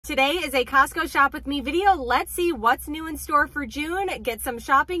Today is a Costco Shop With Me video. Let's see what's new in store for June, get some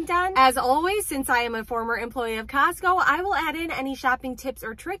shopping done. As always, since I am a former employee of Costco, I will add in any shopping tips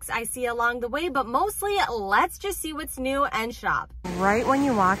or tricks I see along the way, but mostly let's just see what's new and shop. Right when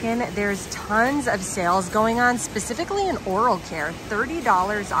you walk in, there's tons of sales going on, specifically in oral care.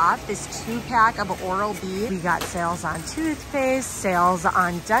 $30 off this 2-pack of Oral-B. We got sales on toothpaste, sales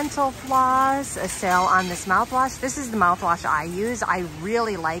on dental floss, a sale on this mouthwash. This is the mouthwash I use. I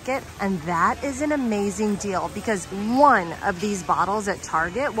really like it, and that is an amazing deal because one of these bottles at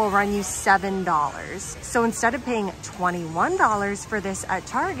Target will run you $7. So instead of paying $21 for this at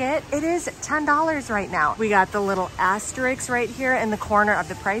Target, it is $10 right now. We got the little asterisk right here in the corner of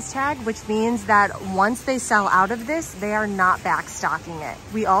the price tag, which means that once they sell out of this, they are not back stocking it.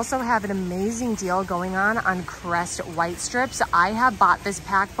 We also have an amazing deal going on Crest white strips. I have bought this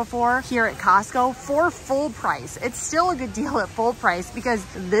pack before here at Costco for full price. It's still a good deal at full price because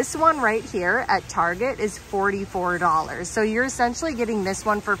this one right here at Target is $44. So you're essentially getting this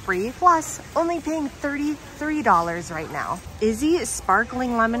one for free, plus only paying $33 right now. Izzy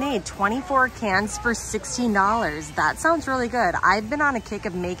Sparkling Lemonade, 24 cans for $16. That sounds really good. I've been on a kick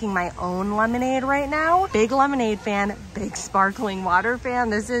of making my own lemonade right now. Big lemonade fan, big sparkling water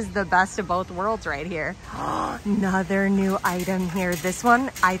fan. This is the best of both worlds right here. Another new item here. This one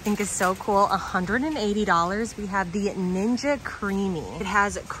I think is so cool. $180. We have the Ninja Creamy. It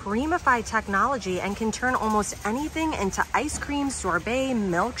has creamify technology and can turn almost anything into ice cream, sorbet,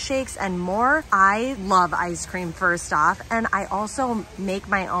 milkshakes, and more. I love ice cream first off, and I also make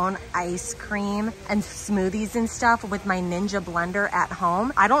my own ice cream and smoothies and stuff with my Ninja blender at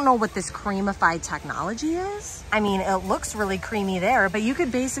home. I don't know what this creamify technology is. I mean, it looks really creamy there, but you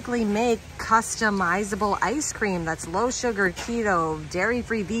could basically make customizable ice cream that's low sugar, keto,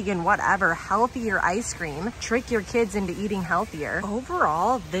 dairy-free, vegan, whatever, healthier ice cream. Trick your kids into eating healthier.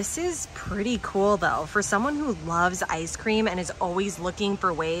 Overall, this is pretty cool though. For someone who loves ice cream and is always looking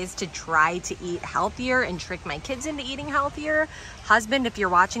for ways to try to eat healthier and trick my kids into eating healthier, husband, if you're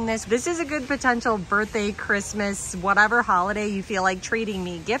watching this is a good potential birthday, Christmas, whatever holiday you feel like treating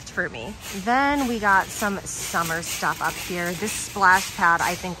me, gift for me. Then we got some summer stuff up here. This splash pad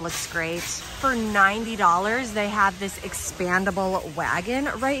I think looks great. For $90, they have this expandable wagon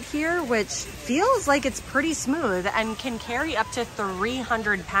right here, which feels like it's pretty smooth and can carry up to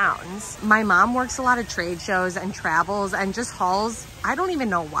 300 pounds. My mom works a lot of trade shows and travels and just hauls, I don't even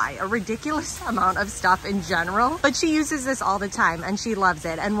know why, a ridiculous amount of stuff in general, but she uses this all the time and she loves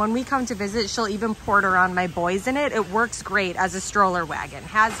it. And when we come to visit, she'll even port around my boys in it. It works great as a stroller wagon.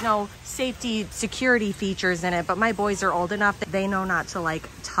 Has no safety security features in it, but my boys are old enough that they know not to like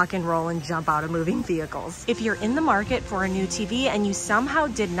tuck and roll and jump out of moving vehicles. If you're in the market for a new TV and you somehow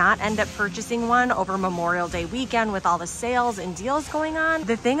did not end up purchasing one over Memorial Day weekend with all the sales and deals going on,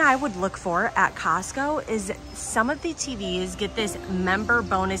 the thing I would look for at Costco is some of the TVs get this member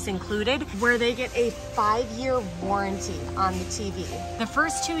bonus included where they get a 5-year warranty on the TV. The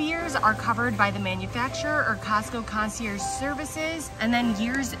first 2 years are covered by the manufacturer or Costco Concierge Services, and then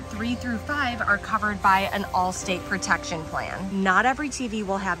years 3 through 5 are covered by an All-State Protection Plan. Not every TV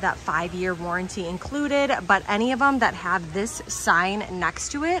will have that 5-year warranty included, but any of them that have this sign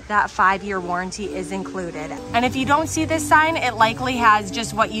next to it, that 5-year warranty is included. And if you don't see this sign, it likely has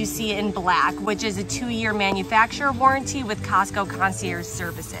just what you see in black, which is a 2-year manufacturer warranty with Costco Concierge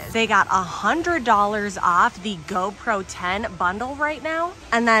Services. They got $100 off the GoPro 10 bundle right now.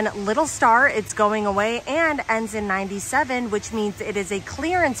 And then Little Star, it's going away and ends in '97, which means it is a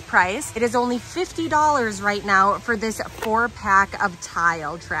clearance price. It is only $50 right now for this 4-pack of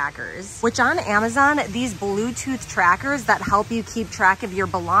tile trackers, which on Amazon, these Bluetooth trackers that help you keep track of your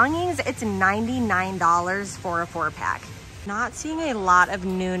belongings, it's $99 for a 4-pack. Not seeing a lot of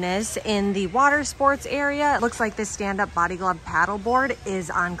newness in the water sports area. It looks like this stand-up body glove paddleboard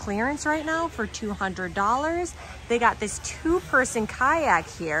is on clearance right now for $200. They got this 2-person kayak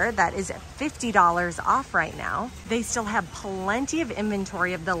here that is $50 off right now. They still have plenty of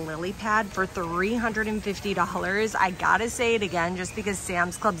inventory of the lily pad for $350. I gotta say it again, just because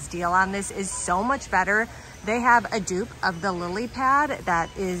Sam's Club's deal on this is so much better. They have a dupe of the lily pad that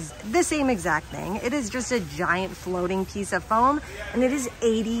is the same exact thing. It is just a giant floating piece of foam, and it is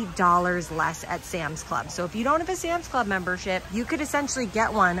 $80 less at Sam's Club. So if you don't have a Sam's Club membership, you could essentially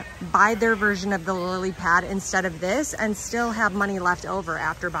get one, buy their version of the lily pad instead of this, and still have money left over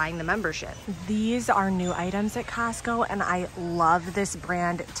after buying the membership. These are new items at Costco, and I love this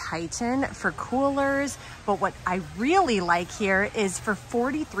brand Titan for coolers. But what I really like here is for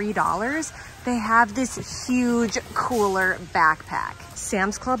 $43, they have this huge cooler backpack.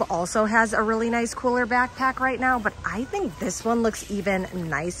 Sam's Club also has a really nice cooler backpack right now, but I think this one looks even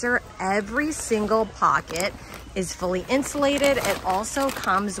nicer. Every single pocket is fully insulated. It also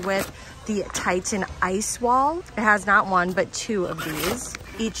comes with the Titan ice wall. It has not one, but two of these.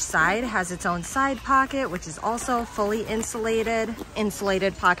 Each side has its own side pocket, which is also fully insulated.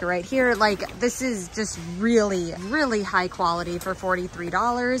 Insulated pocket right here. Like, this is just really, really high quality for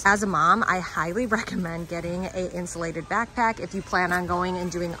 $43. As a mom, I highly recommend getting an insulated backpack if you plan on going and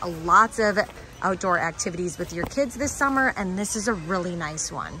doing lots of outdoor activities with your kids this summer, and this is a really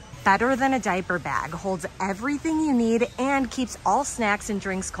nice one. Better than a diaper bag, holds everything you need and keeps all snacks and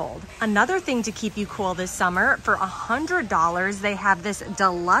drinks cold. Another thing to keep you cool this summer, for $100, they have this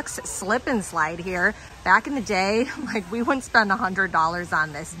deluxe slip and slide here. Back in the day, like, we wouldn't spend $100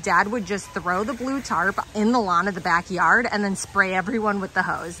 on this. Dad would just throw the blue tarp in the lawn of the backyard and then spray everyone with the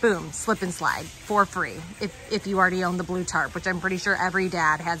hose. Boom, slip and slide for free. If you already own the blue tarp, which I'm pretty sure every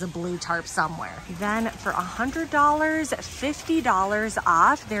dad has a blue tarp somewhere. Then for $100, $50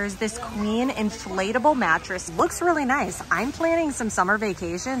 off, there's this queen inflatable mattress. Looks really nice. I'm planning some summer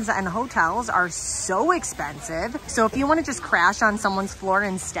vacations and hotels are so expensive. So if you want to just crash on someone's floor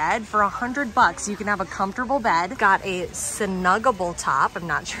instead, for $100, you can have a comfortable bed. Got a snuggable top. I'm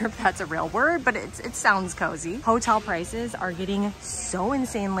not sure if that's a real word, but it sounds cozy. Hotel prices are getting so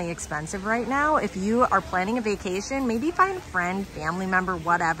insanely expensive right now. If you are planning a vacation, maybe find a friend, family member,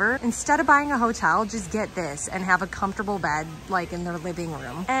 whatever. Instead of buying a hotel, just get this and have a comfortable bed like in their living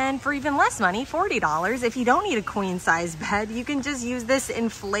room. And for even less money, $40, if you don't need a queen size bed, you can just use this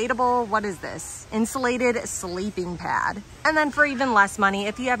inflatable, what is this? Insulated sleeping pad. And then for even less money,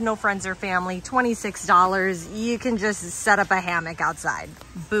 if you have no friends or family, $26, you can just set up a hammock outside.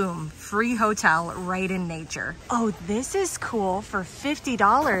 Boom, free hotel right in nature. Oh, this is cool for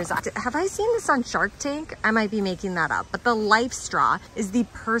 $50. Have I seen this on Shark Tank? I might be making that up, but the Life Straw is the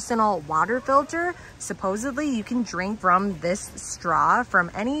personal water filter. Supposedly you can drink from this straw from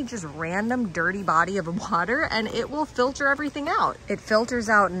any just random dirty body of water and it will filter everything out. It filters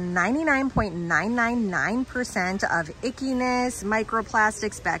out 99.999% of ickiness,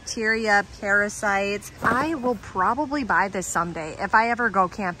 microplastics, bacteria, parasites. I will probably buy this someday if I ever go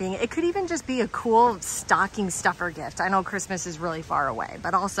camping. It could even just be a cool stocking stuffer gift. I know Christmas is really far away,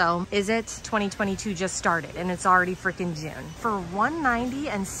 but also, is it? 2022 just started and it's already freaking June. For $190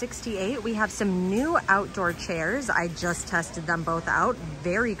 and $68, we have some new outdoor chairs. I just tested them both out.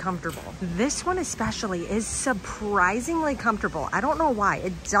 Very comfortable. This one especially is surprisingly comfortable. I don't know why.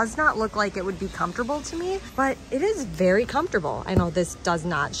 It does not look like it would be comfortable to me, but it is very comfortable. I know this does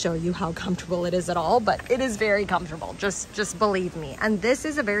not show you how comfortable it is at all, but it is very comfortable. Just believe me. And this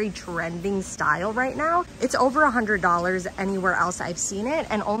is a very trending style right now. It's over $100 anywhere else I've seen it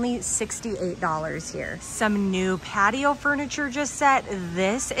and only $68 here. Some new patio furniture just set.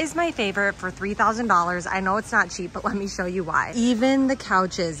 This is my favorite for $3,000. I know it's not cheap, but let me show you why. Even the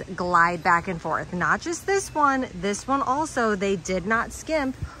couches glide back and forth. Not just this one also, they did not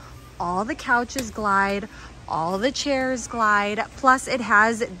skimp. All the couches glide, all the chairs glide, plus it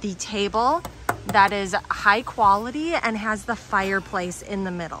has the table that is high quality and has the fireplace in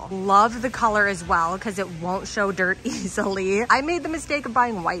the middle. Love the color as well because it won't show dirt easily. I made the mistake of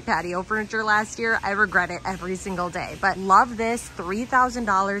buying white patio furniture last year. I regret it every single day, but love this.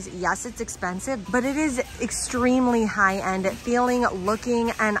 $3,000. Yes, it's expensive, but it is extremely high-end feeling, looking,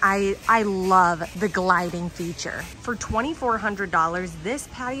 and I love the gliding feature. For $2,400, this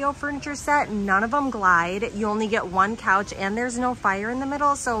patio furniture set, none of them glide. You only get one couch and there's no fire in the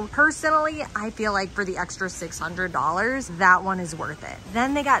middle. So personally, I feel like for the extra $600, that one is worth it.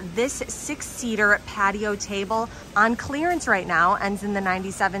 Then they got this 6-seater patio table on clearance right now, ends in the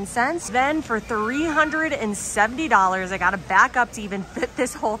 97 cents. Then for $370, I gotta back up to even fit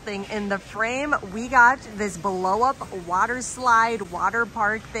this whole thing in the frame. We got this blow up water slide, water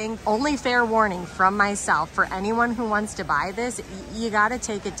park thing. Only fair warning from myself, for anyone who wants to buy this, you gotta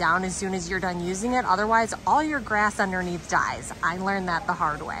take it down as soon as you're done using it. Otherwise, all your grass underneath dies. I learned that the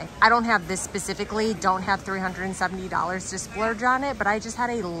hard way. I don't have this specifically, don't have $370 to splurge on it, but I just had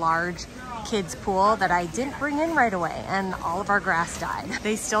a large kids pool that I didn't bring in right away and all of our grass died.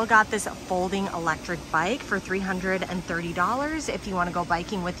 They still got this folding electric bike for $330 if you want to go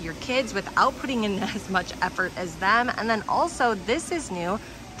biking with your kids without putting in as much effort as them. And then also, this is new,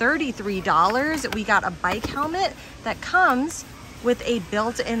 $33. We got a bike helmet that comes with a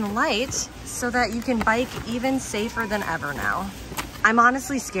built-in light so that you can bike even safer than ever now. I'm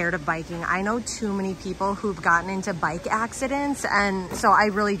honestly scared of biking. I know too many people who've gotten into bike accidents, and so I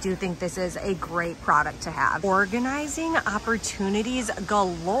really do think this is a great product to have. Organizing opportunities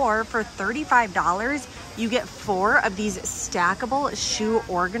galore. For $35, you get 4 of these stackable shoe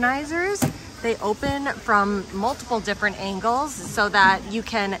organizers. They open from multiple different angles so that you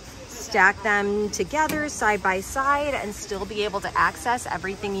can stack them together side by side and still be able to access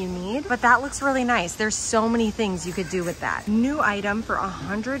everything you need. But that looks really nice. There's so many things you could do with that. New item for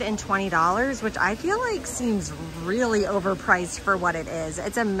 $120, which I feel like seems really overpriced for what it is.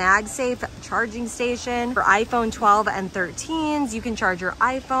 It's a MagSafe charging station for iPhone 12 and 13s. You can charge your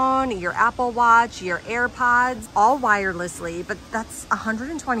iPhone, your Apple Watch, your AirPods, all wirelessly, but that's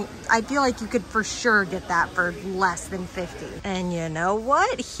 $120. I feel like you could for sure get that for less than $50. And you know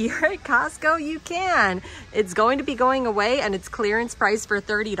what? Here at Costco, you can. It's going to be going away and it's clearance price for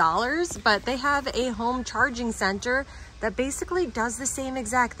 $30, but they have a home charging center that basically does the same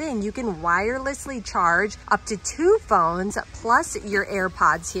exact thing. You can wirelessly charge up to 2 phones plus your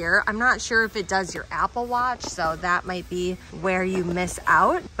AirPods here. I'm not sure if it does your Apple Watch, so that might be where you miss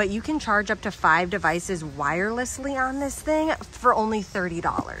out, but you can charge up to 5 devices wirelessly on this thing for only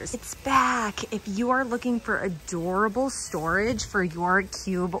 $30. It's back. If you are looking for adorable storage for your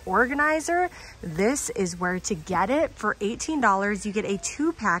cube organizer, this is where to get it. For $18, you get a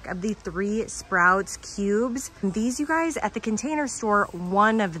 2-pack of the 3 Sprouts cubes. These, you guys, at the Container Store,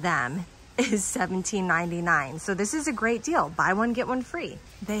 one of them is $17.99. So this is a great deal. Buy one, get one free.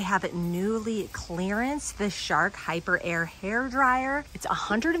 They have it newly clearance, the Shark Hyper Air hair dryer. It's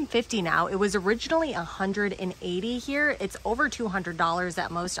 $150 now. It was originally $180 here. It's over $200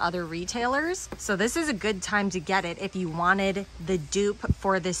 at most other retailers. So this is a good time to get it if you wanted the dupe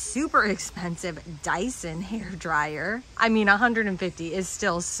for this super expensive Dyson hair dryer. I mean, $150 is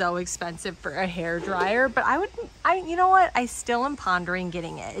still so expensive for a hair dryer, but you know what? I still am pondering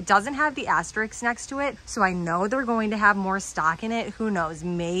getting it. It doesn't have the asterisk next to it, so I know they're going to have more stock in it. Who knows?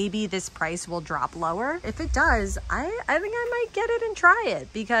 Maybe this price will drop lower. If it does, I think I might get it and try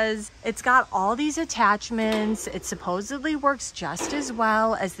it because it's got all these attachments. It supposedly works just as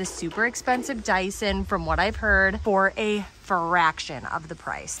well as the super expensive Dyson from what I've heard for a fraction of the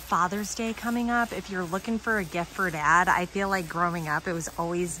price. Father's Day coming up. If you're looking for a gift for dad, I feel like growing up, it was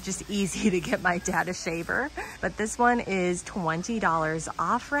always just easy to get my dad a shaver. But this one is $20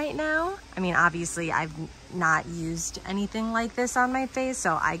 off right now. I mean, obviously I've not used anything like this on my face,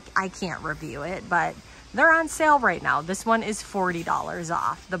 so I can't review it, but they're on sale right now. This one is $40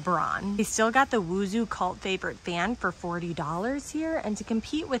 off, the Braun. They still got the Wuzu cult favorite fan for $40 here, and to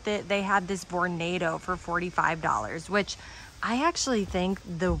compete with it, they had this Vornado for $45, which I actually think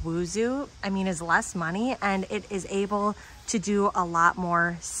the Wuzu, is less money, and it is able to do a lot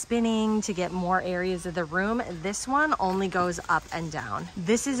more spinning to get more areas of the room. This one only goes up and down.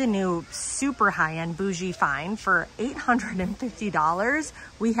 This is a new super high-end bougie find for $850.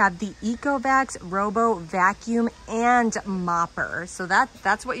 We have the EcoVax Robo Vacuum and Mopper. So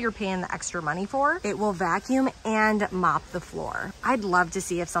that's what you're paying the extra money for. It will vacuum and mop the floor. I'd love to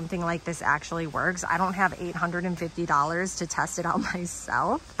see if something like this actually works. I don't have $850 to test it out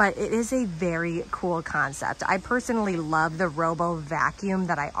myself, but it is a very cool concept. I personally love the Robo Vacuum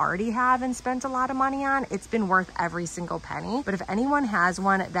that I already have and spent a lot of money on. It's been worth every single penny. But if anyone has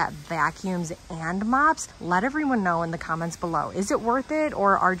one that vacuums and mops, let everyone know in the comments below. Is it worth it,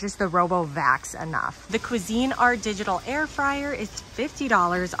 or are just the Robo Vacs enough? The Cuisine Art digital air fryer is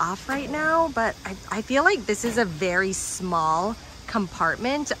 $50 off right now, but I feel like this is a very small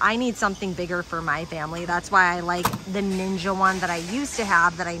compartment. I need something bigger for my family. That's why I like the Ninja one that I used to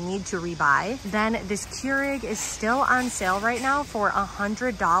have that I need to rebuy. Then this Keurig is still on sale right now for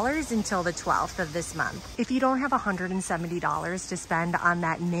 $100 until the 12th of this month. If you don't have $170 to spend on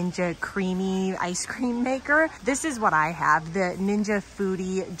that Ninja creamy ice cream maker, this is what I have, the Ninja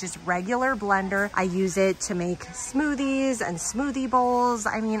Foodie, just regular blender. I use it to make smoothies and smoothie bowls.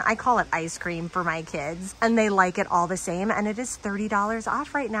 I call it ice cream for my kids, and they like it all the same, and it is $30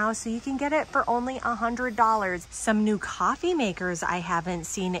 off right now, so you can get it for only $100. Some new coffee makers I haven't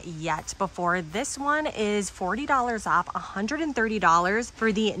seen yet before. This one is $40 off, $130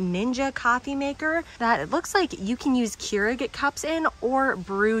 for the Ninja coffee maker that it looks like you can use Keurig cups in or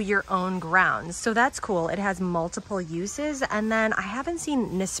brew your own grounds. So that's cool. It has multiple uses. And then I haven't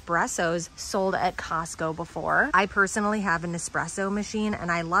seen Nespressos sold at Costco before. I personally have a Nespresso machine and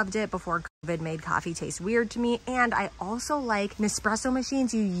I loved it before COVID made coffee taste weird to me. And I also like Nespresso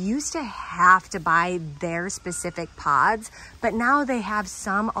machines. You used to have to buy their specific pods, but now they have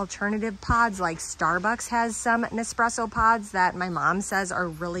some alternative pods, like Starbucks has some Nespresso pods that my mom says are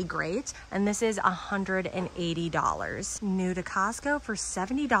really great. And this is $180. New to Costco for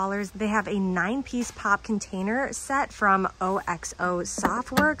 $70. They have a 9-piece pop container set from OXO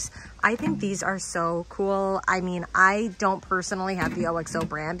Softworks. I think these are so cool. I mean, I don't personally have the OXO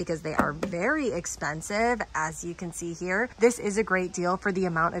brand because they are very expensive, as you can see here. This is a great deal for the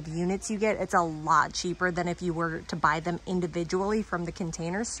amount of units you get. It's a lot cheaper than if you were to buy them individually from the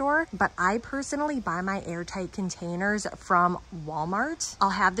Container Store, but I personally buy my airtight containers from Walmart. I'll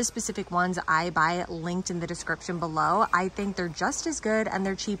have the specific ones I buy linked in the description below. I think they're just as good and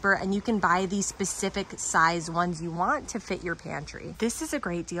they're cheaper, and you can buy the specific size ones you want to fit your pantry. This is a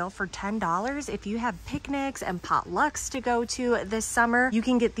great deal for $10. If you have picnics and potlucks to go to this summer, you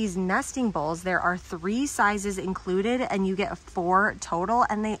can get these nesting bowls. There are 3 sizes included and you get 4 total,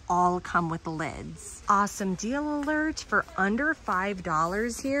 and they all come with lids. Awesome deal alert for under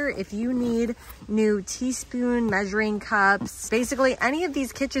 $5 here. If you need new teaspoon, measuring cups, basically any of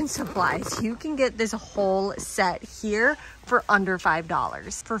these kitchen supplies, you can get this whole set here for under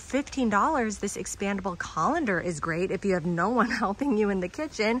 $5. For $15, this expandable colander is great if you have no one helping you in the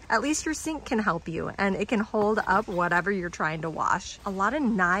kitchen. At least your sink can help you, and it can hold up whatever you're trying to wash. A lot of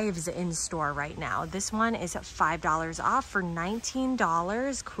knives in store right now. This one is $5 off for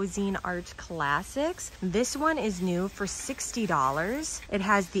 $19. Cuisine Art Classics. This one is new for $60. It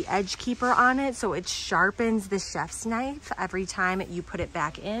has the edge keeper on it, so it sharpens the chef's knife every time you put it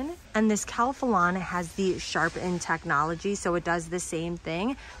back in. And this Calphalon has the sharpen technology, so it does the same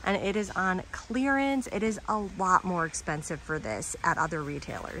thing, and it is on clearance. It is a lot more expensive for this at other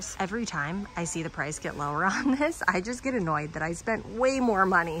retailers. Every time I see the price get lower on this, I just get annoyed that I spent way more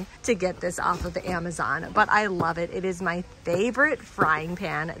money to get this off of Amazon, but I love it. It is my favorite frying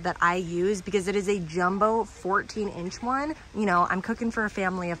pan that I use because it is a jumbo 14-inch one. You know, I'm cooking for a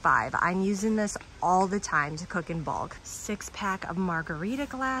family of 5. I'm using this all the time to cook in bulk. 6-pack of margarita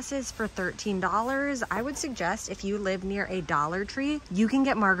glasses for $13. I would suggest if you live near a Dollar Tree, you can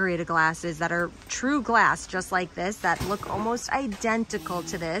get margarita glasses that are true glass, just like this, that look almost identical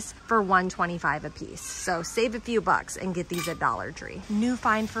to this for $1.25 a piece. So save a few bucks and get these at Dollar Tree. New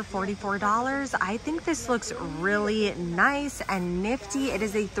find for $44. I think this looks really nice and nifty. It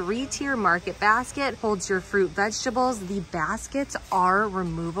is a 3-tier market basket, holds your fruit, vegetables. The baskets are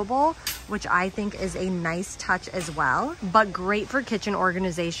removable, which I think is a nice touch as well, but great for kitchen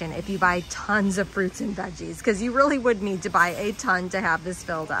organization if you buy tons of fruits and veggies, because you really would need to buy a ton to have this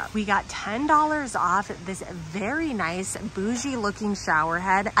filled up. We got $10 off this very nice bougie looking shower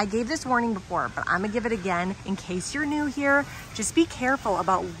head. I gave this warning before, but I'm gonna give it again in case you're new here. Just be careful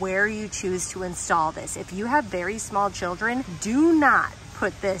about where you choose to install this. If you have very small children, do not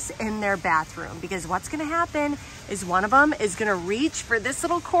put this in their bathroom, because what's going to happen is one of them is going to reach for this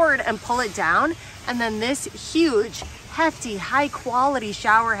little cord and pull it down, and then this huge, hefty, high quality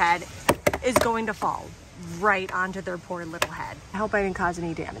shower head is going to fall right onto their poor little head. I hope I didn't cause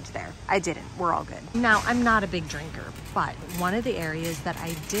any damage there. I didn't. We're all good. Now, I'm not a big drinker, but one of the areas that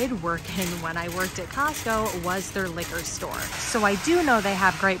I did work in when I worked at Costco was their liquor store. So I do know they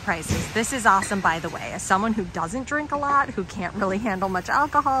have great prices. This is awesome, by the way. As someone who doesn't drink a lot, who can't really handle much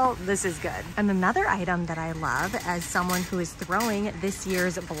alcohol, this is good. And another item that I love, as someone who is throwing this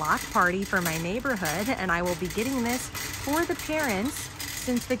year's block party for my neighborhood, and I will be getting this for the parents,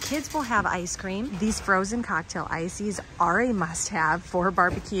 since the kids will have ice cream, these frozen cocktail ices are a must-have for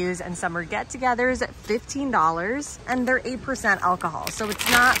barbecues and summer get-togethers. $15, and they're 8% alcohol, so it's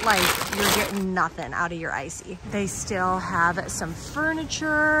not like you're getting nothing out of your icy. They still have some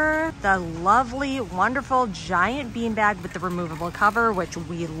furniture, the lovely, wonderful giant beanbag with the removable cover, which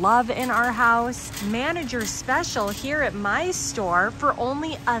we love in our house. Manager special here at my store for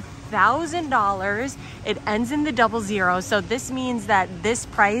only $1,000. It ends in the 00, so this means that this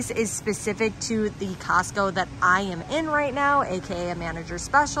price is specific to the Costco that I am in right now, aka a manager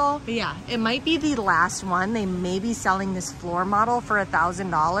special. But yeah, it might be the last one. They may be selling this floor model for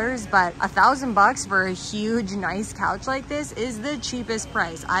 $1,000, but $1,000 for a huge, nice couch like this is the cheapest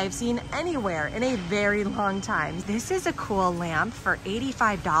price I've seen anywhere in a very long time. This is a cool lamp for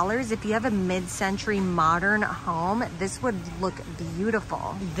 $85. If you have a mid-century modern home, this would look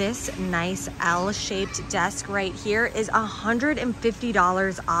beautiful. This nice L-shaped desk right here is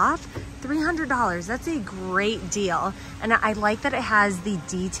 $150 off, $300. That's a great deal. And I like that it has the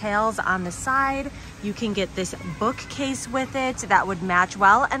details on the side You can get this bookcase with it that would match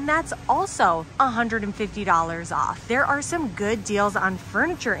well, and that's also $150 off. There are some good deals on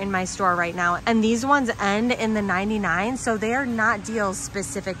furniture in my store right now, and these ones end in the 99, so they are not deals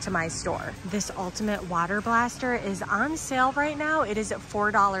specific to my store. This ultimate water blaster is on sale right now. It is at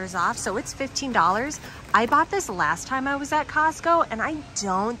 $4 off, so it's $15. I bought this last time I was at Costco, and I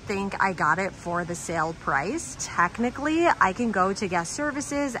don't think I got it for the sale price. Technically, I can go to guest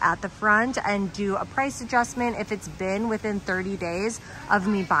services at the front and do a price adjustment if it's been within 30 days of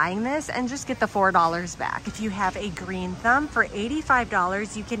me buying this and just get the $4 back. If you have a green thumb, for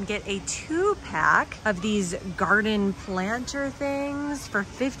 $85, you can get a 2-pack of these garden planter things. For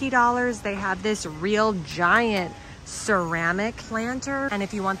 $50, they have this real giant ceramic planter, and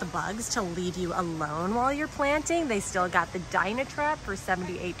if you want the bugs to leave you alone while you're planting, they still got the Dynatrap for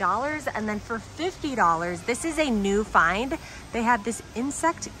 $78. And then for $50, this is a new find. They have this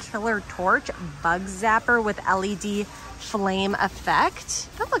insect killer torch bug zapper with LED flame effect.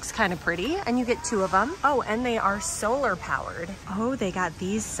 That looks kind of pretty, and you get 2 of them. Oh, and they are solar powered. Oh, they got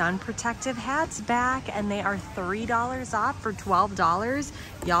these sun protective hats back, and they are $3 off for $12.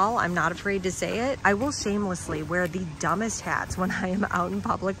 Y'all, I'm not afraid to say it. I will shamelessly wear the dumbest hats when I am out in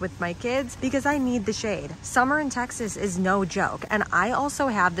public with my kids because I need the shade. Summer in Texas is no joke, and I also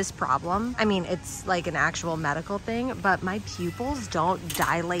have this problem. I mean, it's like an actual medical thing, but my pupils don't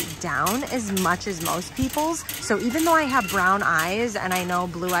dilate down as much as most people's. So even though I have brown eyes, and I know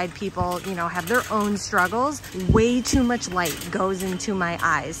blue-eyed people, you know, have their own struggles, way too much light goes into my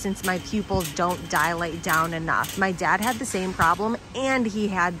eyes since my pupils don't dilate down enough. My dad had the same problem, and he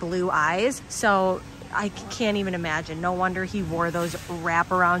had blue eyes, so I can't even imagine. No wonder he wore those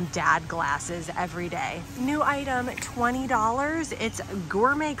wraparound dad glasses every day. New item, $20. It's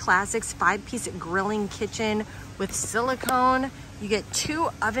Gourmet Classics 5-piece grilling kitchen with silicone. You get 2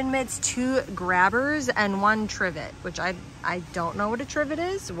 oven mitts, 2 grabbers, and 1 trivet, which I don't know what a trivet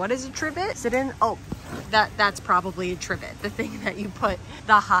is. What is a trivet? Sit in, oh, that's probably a trivet, the thing that you put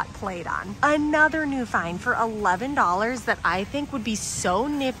the hot plate on. Another new find for $11 that I think would be so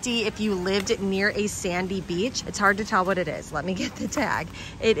nifty if you lived near a sandy beach. It's hard to tell what it is. Let me get the tag.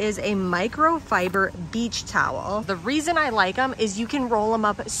 It is a microfiber beach towel. The reason I like them is you can roll them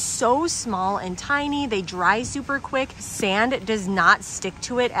up so small and tiny. They dry super quick. Sand does not stick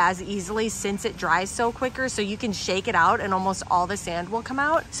to it as easily since it dries so quicker, so you can shake it out and almost all the sand will come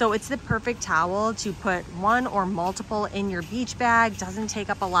out. So it's the perfect towel to put 1 or multiple in your beach bag. Doesn't take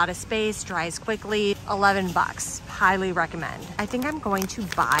up a lot of space, dries quickly. 11 bucks. Highly recommend. I think I'm going to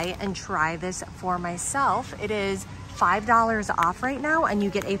buy and try this for myself. It is $5 off right now, and you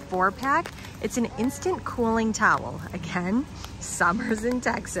get a 4-pack. It's an instant cooling towel. Again, summer's in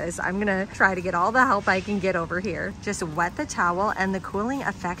Texas. I'm gonna try to get all the help I can get over here. Just wet the towel and the cooling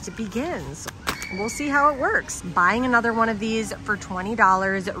effect begins. We'll see how it works. Buying another one of these for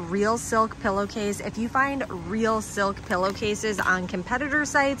 $20, real silk pillowcase. If you find real silk pillowcases on competitor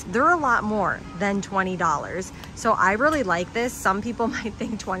sites, they're a lot more than $20. So I really like this. Some people might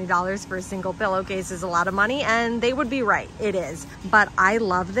think $20 for a single pillowcase is a lot of money, and they would be right, it is. But I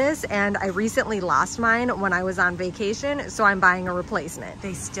love this, and I recently lost mine when I was on vacation, so I'm buying a replacement.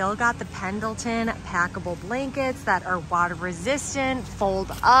 They still got the Pendleton packable blankets that are water resistant,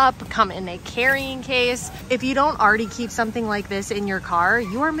 fold up, come in a carrying case. If you don't already keep something like this in your car,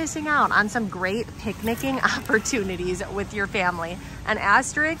 you are missing out on some great picnicking opportunities with your family. An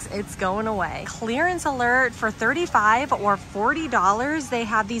asterisk, it's going away. Clearance alert for $35 or $40. They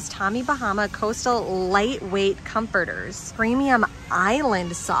have these Tommy Bahama coastal lightweight comforters. Premium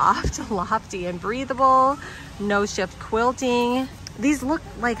island soft, lofty and breathable, no shift quilting. These look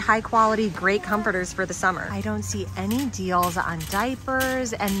like high quality, great comforters for the summer. I don't see any deals on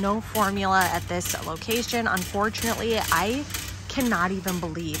diapers and no formula at this location. Unfortunately, I cannot even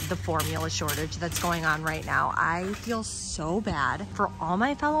believe the formula shortage that's going on right now. I feel so bad for all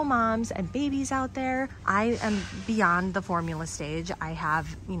my fellow moms and babies out there. I am beyond the formula stage. I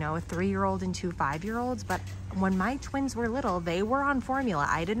have, you know, a 3-year-old and 2 5-year-olds, but when my twins were little, they were on formula.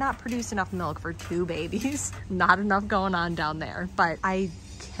 I did not produce enough milk for 2 babies. Not enough going on down there, but I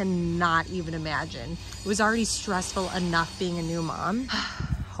cannot even imagine. It was already stressful enough being a new mom.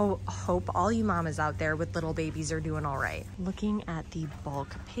 Hope all you mamas out there with little babies are doing all right. Looking at the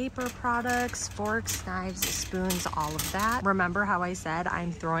bulk paper products, forks, knives, spoons, all of that. Remember how I said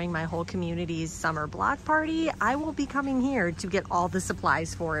I'm throwing my whole community's summer block party? I will be coming here to get all the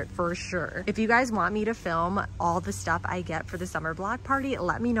supplies for it for sure. If you guys want me to film all the stuff I get for the summer block party,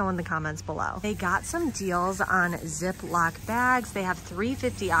 let me know in the comments below. They got some deals on Ziploc bags. They have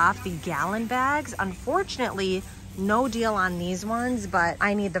 $3.50 off the gallon bags. Unfortunately, No deal on these ones, but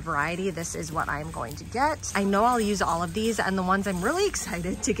I need the variety. This is what I'm going to get. I know I'll use all of these, and the ones I'm really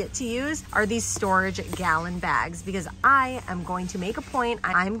excited to get to use are these storage gallon bags, because I am going to make a point.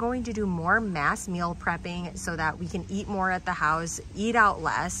 I'm going to do more mass meal prepping so that we can eat more at the house, eat out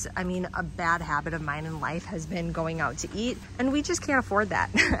less. I mean, a bad habit of mine in life has been going out to eat, and we just can't afford that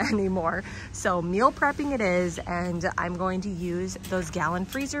anymore. So meal prepping it is, and I'm going to use those gallon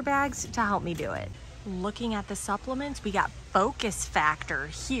freezer bags to help me do it. Looking at the supplements, we got Focus Factor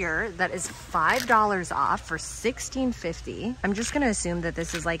here that is $5 off for $16.50. I'm just gonna assume that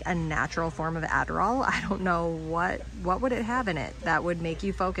this is like a natural form of Adderall. I don't know what would it have in it that would make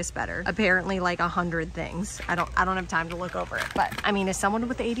you focus better. Apparently like 100 things. I don't have time to look over it, but I mean, as someone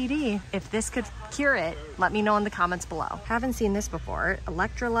with ADD, if this could cure it, let me know in the comments below. Haven't seen this before.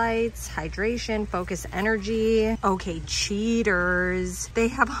 Electrolytes, hydration, focus energy. Okay, cheaters. They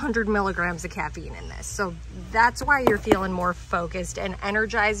have 100 milligrams of caffeine in this, so that's why you're feeling more focused and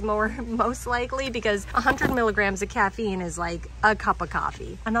energized more, most likely, because 100 milligrams of caffeine is like a cup of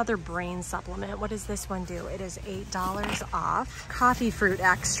coffee. Another brain supplement. What does this one do? It is $8 off. Coffee fruit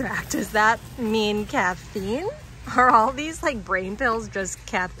extract. Does that mean caffeine? Are all these like brain pills just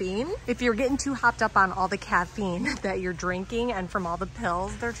caffeine? If you're getting too hopped up on all the caffeine that you're drinking and from all the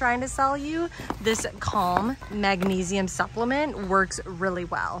pills they're trying to sell you, this Calm magnesium supplement works really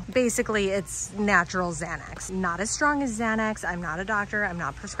well. Basically, it's natural Xanax. Not as strong as Xanax. I'm not a doctor. I'm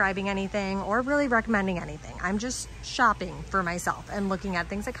not prescribing anything or really recommending anything. I'm just shopping for myself and looking at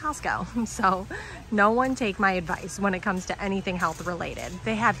things at Costco. So no one take my advice when it comes to anything health related.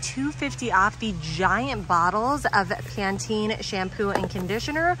 They have $2.50 off the giant bottles of Pantene shampoo and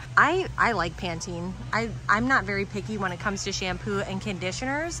conditioner. I like Pantene. I'm not very picky when it comes to shampoo and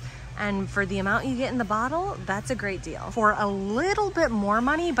conditioners. And for the amount you get in the bottle, that's a great deal. For a little bit more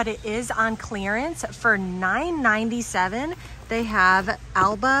money, but it is on clearance, for $9.97, they have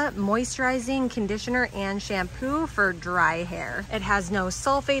Alba moisturizing conditioner and shampoo for dry hair. It has no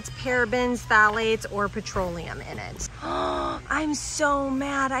sulfates, parabens, phthalates, or petroleum in it. I'm so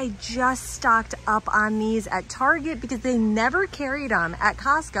mad. I just stocked up on these at Target because they never carried them at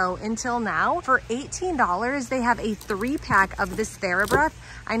Costco until now. For $18, they have a 3-pack of this TheraBreath.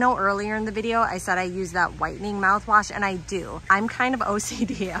 I know earlier in the video I said I use that whitening mouthwash, and I do. I'm kind of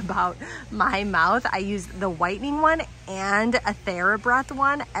OCD about my mouth. I use the whitening one and a TheraBreath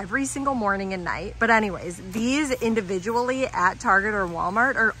one every single morning and night. But anyways, these individually at Target or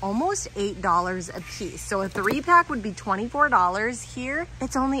Walmart are almost $8 a piece. So a 3-pack would be $24. Here,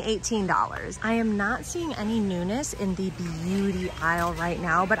 it's only $18. I am not seeing any newness in the beauty aisle right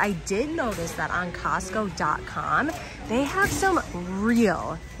now, but I did notice that on Costco.com, they have some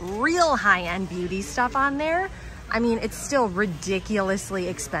real high-end beauty stuff on there. I mean, it's still ridiculously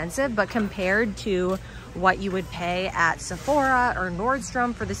expensive, but compared to what you would pay at Sephora or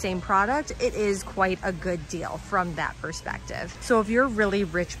Nordstrom for the same product, it is quite a good deal from that perspective. So if you're a really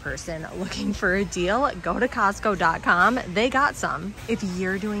rich person looking for a deal, go to Costco.com. They got some. If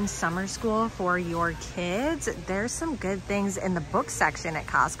you're doing summer school for your kids, there's some good things in the book section at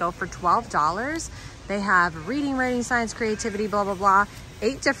Costco for $12. They have reading, writing, science, creativity, blah, blah, blah.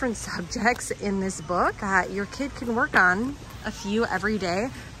 8 different subjects in this book that your kid can work on a few every day.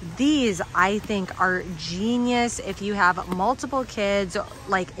 These, I think, are genius if you have multiple kids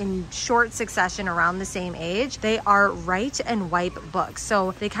like in short succession around the same age. They are write and wipe books.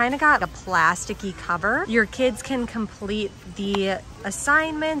 So they kind of got a plasticky cover. Your kids can complete the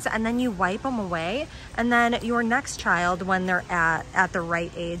assignments and then you wipe them away, and then your next child, when they're at the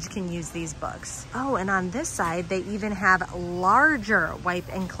right age, can use these books. Oh, and on this side they even have larger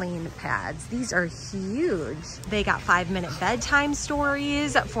wipe and clean pads. These are huge. They got 5-minute bedtime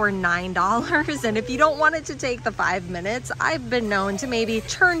stories for $9, and if you don't want it to take the 5 minutes, I've been known to maybe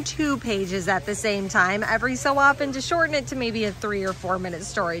turn 2 pages at the same time every so often to shorten it to maybe a 3 or 4 minute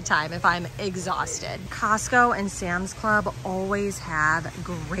story time if I'm exhausted. Costco and Sam's Club always have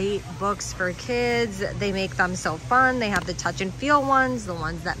great books for kids. They make them so fun. They have the touch and feel ones, the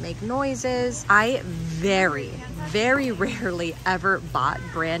ones that make noises. I very rarely ever bought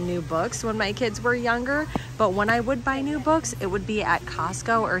brand new books when my kids were younger, but when I would buy new books, it would be at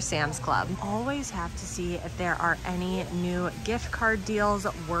Costco or Sam's Club. Always have to see if there are any new gift card deals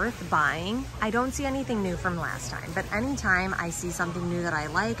worth buying. I don't see anything new from last time, but anytime I see something new that I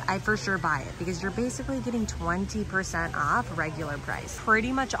like, I for sure buy it because you're basically getting 20% off regular price.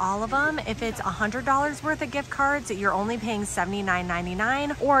 Pretty much all of them. If it's $100 worth of gift cards, you're only paying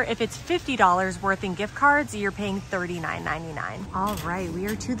 $79.99, or if it's $50 worth in gift cards, you're paying $39.99. All right, we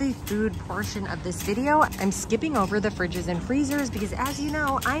are to the food portion of this video. I'm I'm skipping over the fridges and freezers because, as you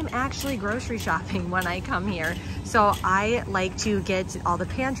know, I'm actually grocery shopping when I come here. So I like to get all the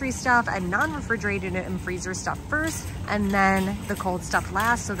pantry stuff and non-refrigerated and freezer stuff first, and then the cold stuff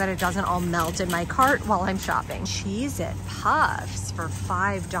last, so that it doesn't all melt in my cart while I'm shopping. Cheez-It Puffs for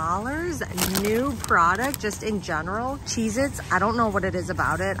 $5. New product just in general. Cheez-Its, I don't know what it is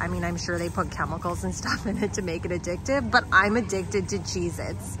about it. I mean, I'm sure they put chemicals and stuff in it to make it addictive, but I'm addicted to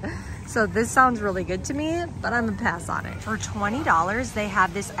Cheez-Its. So this sounds really good to me, but I'm gonna pass on it. For $20, they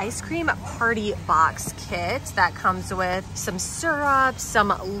have this ice cream party box kit that comes with some syrup, some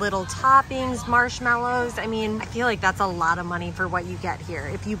little toppings, marshmallows. I mean, I feel like that's a lot of money for what you get here.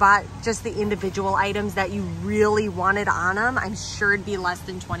 If you bought just the individual items that you really wanted on them, I'm sure it'd be less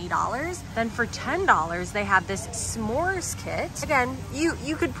than $20. Then for $10, they have this s'mores kit. Again,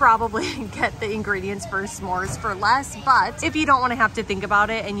 you could probably get the ingredients for s'mores for less, but if you don't wanna have to think about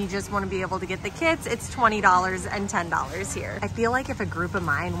it and you just wanna be able to get the kits, it's $20 and $10 here. I feel like if a group of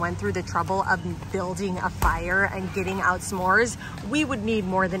mine went through the trouble of building a fire and getting out s'mores, we would need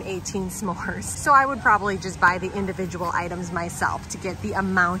more than 18 s'mores. So I would probably just buy the individual items myself to get the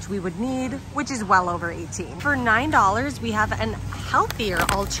amount we would need, which is well over 18. For $9, we have an healthier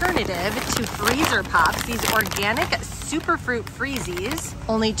alternative to freezer pops, these organic superfruit freezies.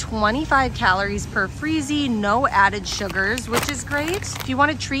 Only 25 calories per freezie, no added sugars, which is great. If you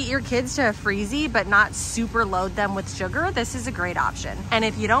want to treat your kids to a freezie but not super load them with sugar, this is a great option. And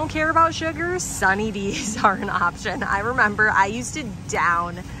if you don't care about sugar, Sunny D's are an option. I remember I used to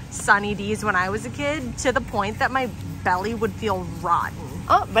down Sunny D's when I was a kid to the point that my belly would feel rotten.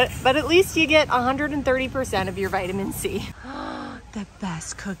 Oh, but at least you get 130% of your vitamin C. The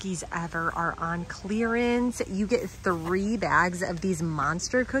best cookies ever are on clearance. You get 3 bags of these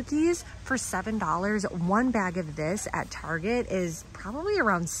monster cookies for $7. One bag of this at Target is probably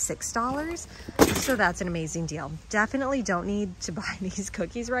around $6. So that's an amazing deal. Definitely don't need to buy these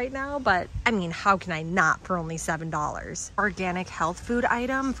cookies right now, but I mean, how can I not for only $7? Organic health food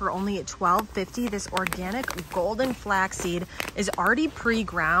item for only $12.50. This organic golden flaxseed is already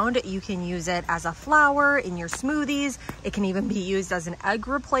pre-ground. You can use it as a flour in your smoothies. It can even be used as an egg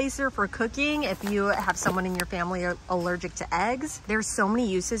replacer for cooking if you have someone in your family allergic to eggs. There's so many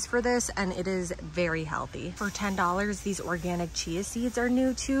uses for this, and it is very healthy. For $10, these organic chia seeds are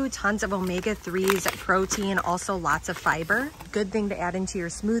new too. Tons of omega-3s, protein, also lots of fiber. Good thing to add into your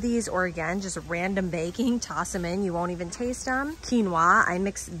smoothies, or again, just random baking. Toss them in, you won't even taste them. Quinoa, I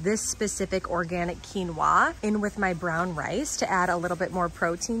mix this specific organic quinoa in with my brown rice to add a little bit more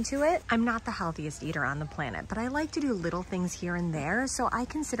protein to it. I'm not the healthiest eater on the planet, but I like to do little things here and there, so I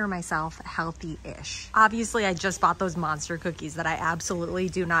consider myself healthy-ish. Obviously, I just bought those monster cookies that I absolutely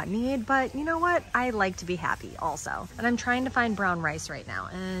do not need, but you know what? I like to be happy also. And I'm trying to find brown rice right now,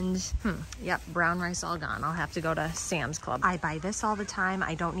 and yep, brown rice all gone. I'll have to go to Sam's Club. I buy this all the time.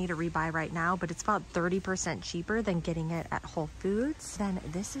 I don't need a rebuy right now, but it's about 30% cheaper than getting it at Whole Foods. Then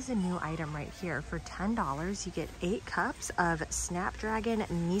this is a new item right here. For $10, you get 8 cups of Snapdragon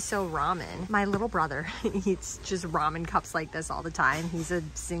miso ramen. My little brother eats just ramen cups like this all the time. He's a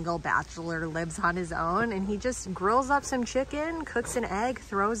single bachelor, lives on his own, and he just grills up some chicken, cooks an egg,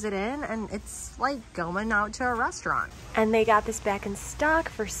 throws it in, and it's like going out to a restaurant. And they got this back in stock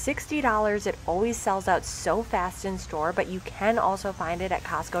for $60. It always sells out so fast in store, but you can also find it at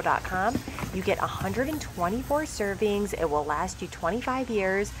Costco.com. You get 124 servings. It will last you 25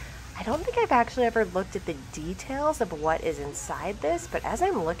 years. I don't think I've actually ever looked at the details of what is inside this, but as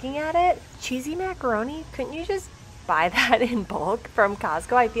I'm looking at it, cheesy macaroni, couldn't you just buy that in bulk from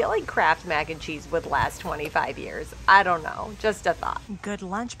Costco? I feel like Kraft mac and cheese would last 25 years. I don't know, just a thought. Good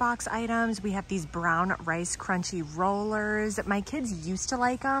lunchbox items. We have these brown rice crunchy rollers. My kids used to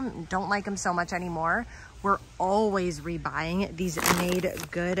like them, don't like them so much anymore. We're always rebuying these Made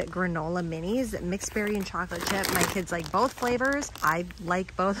Good granola minis, mixed berry and chocolate chip. My kids like both flavors. I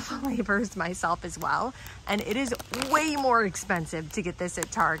like both flavors myself as well. And it is way more expensive to get this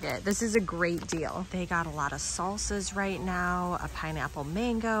at Target. This is a great deal. They got a lot of salsas right now. A pineapple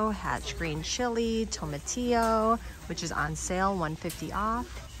mango, hatch green chili, tomatillo, which is on sale, $1.50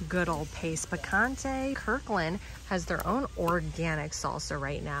 off. Good old paste picante. Kirkland has their own organic salsa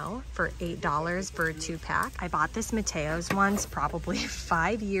right now for $8 for a 2-pack. I bought this Mateo's once, probably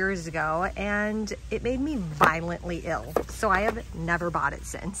 5 years ago, and it made me violently ill. So I have never bought it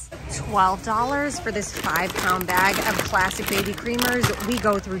since. $12 for this 5-pound bag of classic baby creamers. We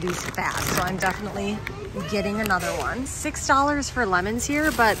go through these fast, so I'm definitely getting another one. $6 for lemons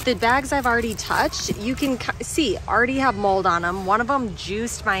here, but the bags I've already touched, you can see already have mold on them. One of them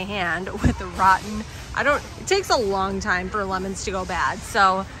juiced my hand with the rotten, it takes a long time for lemons to go bad.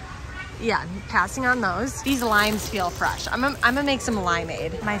 So Yeah, passing on those. These limes feel fresh. I'm gonna make some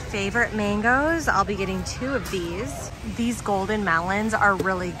limeade. My favorite mangoes, I'll be getting 2 of these. These golden melons are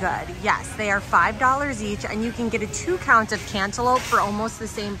really good. Yes, they are $5 each, and you can get a 2 count of cantaloupe for almost the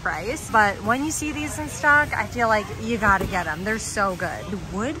same price. But when you see these in stock, I feel like you gotta get them. They're so good. I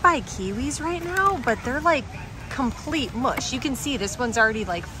would buy kiwis right now, but they're like complete mush. You can see this one's already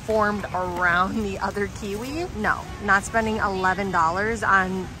like formed around the other kiwi. No, not spending $11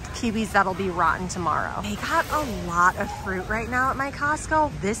 on kiwis that'll be rotten tomorrow. They got a lot of fruit right now at my Costco.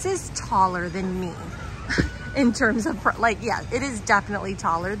 This is taller than me. In terms of, like, yeah, it is definitely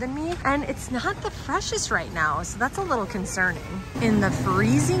taller than me, and it's not the freshest right now, so that's a little concerning. In the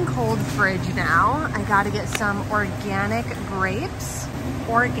freezing cold fridge now, I gotta get some organic grapes,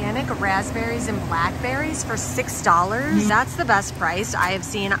 organic raspberries and blackberries for $6. That's the best price I have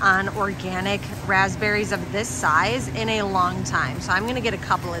seen on organic raspberries of this size in a long time. So I'm gonna get a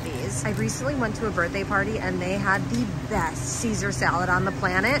couple of these. I recently went to a birthday party and they had the best Caesar salad on the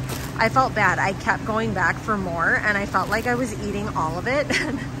planet. I felt bad. I kept going back for more and I felt like I was eating all of it.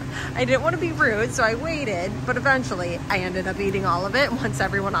 I didn't want to be rude, so I waited, but eventually I ended up eating all of it once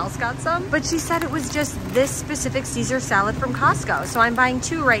everyone else got some. But she said it was just this specific Caesar salad from Costco, so I'm buying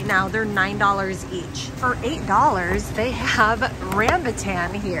 2 right now. They're $9 each. For $8, they have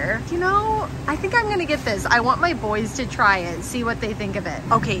rambutan here. You know, I think I'm gonna get this. I want my boys to try it, see what they think of it.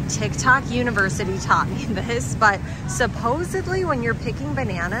 Okay, TikTok University taught me this, but supposedly when you're picking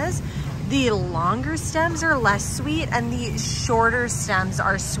bananas, the longer stems are less sweet and the shorter stems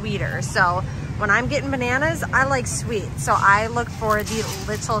are sweeter. So when I'm getting bananas, I like sweet. So I look for the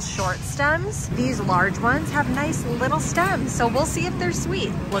little short stems. These large ones have nice little stems. So we'll see if they're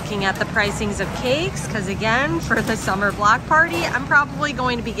sweet. Looking at the pricings of cakes, because again, for the summer block party, I'm probably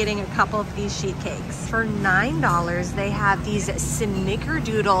going to be getting a couple of these sheet cakes. For $9, they have these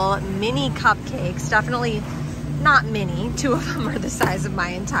snickerdoodle mini cupcakes. Definitely not mini, 2 of them are the size of my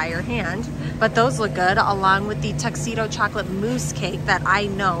entire hand, but those look good, along with the tuxedo chocolate mousse cake that I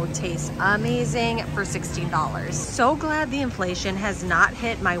know tastes amazing for $16. So glad the inflation has not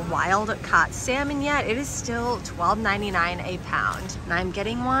hit my wild caught salmon yet. It is still $12.99 a pound, and I'm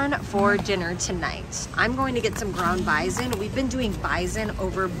getting one for dinner tonight. I'm going to get some ground bison. We've been doing bison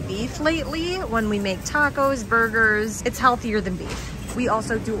over beef lately when we make tacos, burgers. It's healthier than beef. We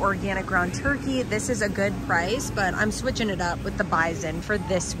also do organic ground turkey. This is a good price, but I'm switching it up with the bison for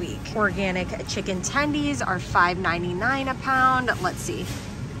this week. Organic chicken tendies are $5.99 a pound. Let's see,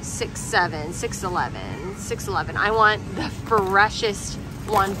 $6.11. I want the freshest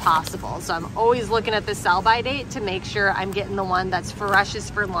one possible, so I'm always looking at the sell by date to make sure I'm getting the one that's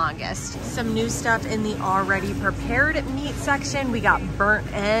freshest for longest. Some new stuff in the already prepared meat section. We got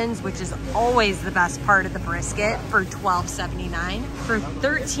burnt ends, which is always the best part of the brisket, for $12.79. For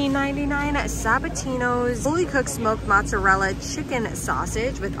 $13.99, Sabatino's fully cooked smoked mozzarella chicken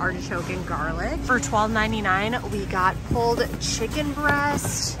sausage with artichoke and garlic. For $12.99, we got pulled chicken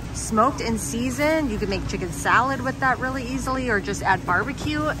breast, smoked and seasoned. You can make chicken salad with that really easily, or just add barbecue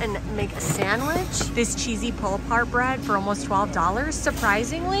and make a sandwich. This cheesy pull-apart bread for almost $12.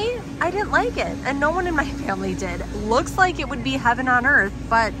 Surprisingly, I didn't like it, and no one in my family did. Looks like it would be heaven on earth,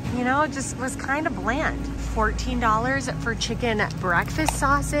 but you know, it just was kind of bland. $14 for chicken breakfast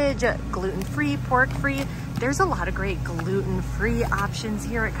sausage, gluten-free, pork-free. There's a lot of great gluten-free options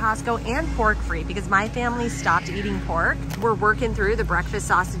here at Costco, and pork-free, because my family stopped eating pork. We're working through the breakfast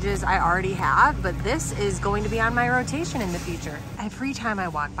sausages I already have, but this is going to be on my rotation in the future. Every time I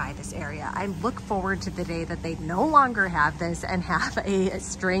walk by this area, I look forward to the day that they no longer have this and have a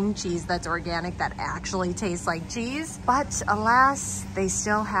string cheese that's organic that actually tastes like cheese. But alas, they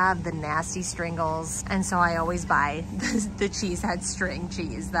still have the nasty stringles, and so I always buy the Cheesehead string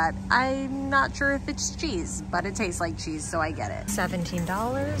cheese that I'm not sure if it's cheese, but it tastes like cheese, so I get it. $17,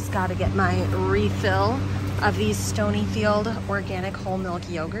 gotta get my refill of these Stonyfield organic whole milk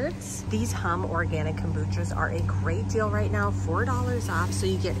yogurts. These Hum organic kombuchas are a great deal right now, $4 off, so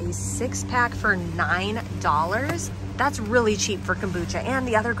you get a 6-pack for $9. That's really cheap for kombucha. And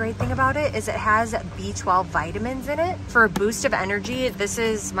the other great thing about it is it has B12 vitamins in it for a boost of energy. This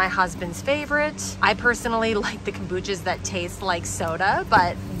is my husband's favorite. I personally like the kombuchas that taste like soda,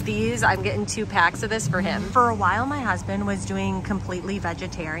 but these, I'm getting 2 packs of this for him. For a while, my husband was doing completely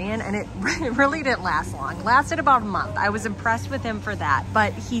vegetarian, and it really didn't last long. It lasted about a month. I was impressed with him for that,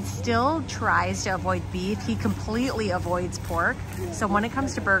 but he still tries to avoid beef. He completely avoids pork. So when it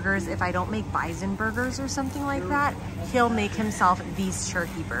comes to burgers, if I don't make bison burgers or something like that, he'll make himself these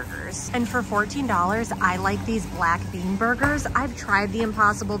turkey burgers. And for $14, I like these black bean burgers. I've tried the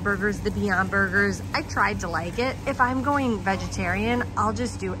Impossible burgers, the Beyond burgers. I tried to like it. If I'm going vegetarian, I'll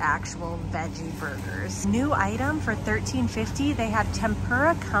just do actual veggie burgers. New item for $13.50. They have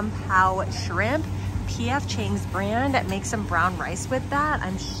tempura kung pao shrimp. P.F. Chang's brand makes some brown rice with that.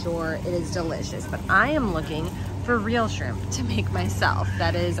 I'm sure it is delicious, but I am looking for real shrimp to make myself.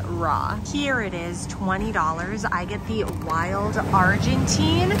 That is raw. Here it is, $20. I get the wild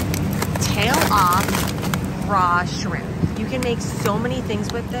Argentine tail off raw shrimp. You can make so many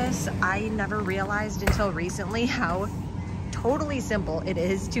things with this. I never realized until recently how totally simple it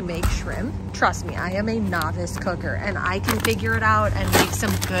is to make shrimp. Trust me, I am a novice cooker and I can figure it out and make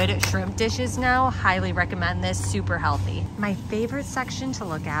some good shrimp dishes now. Highly recommend this, super healthy. My favorite section to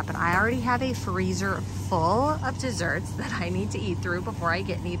look at, but I already have a freezer full of desserts that I need to eat through before I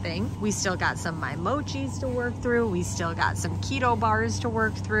get anything. We still got some Mai mochis to work through. We still got some keto bars to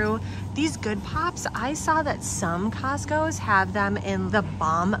work through. These Good Pops, I saw that some Costco's have them in the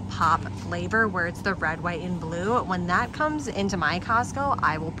Bomb Pop flavor where it's the red, white, and blue. When that comes into my Costco,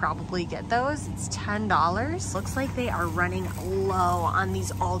 I will probably get those. It's $10. Looks like they are running low on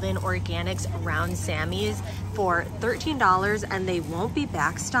these Alden Organics Round Sammys for $13, and they won't be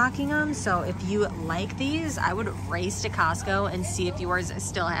back stocking them. So if you like these, I would race to Costco and see if yours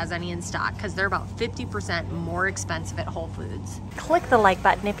still has any in stock, because they're about 50% more expensive at Whole Foods. Click the like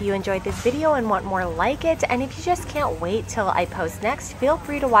button if you enjoyed this video and want more like it, and if you just can't wait till I post next, feel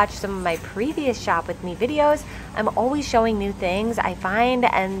free to watch some of my previous Shop With Me videos. I'm always showing new things I find,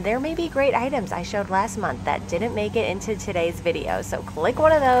 and there may be great items I showed last month that didn't make it into today's video. So click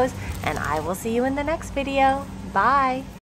one of those, and I will see you in the next video. Bye!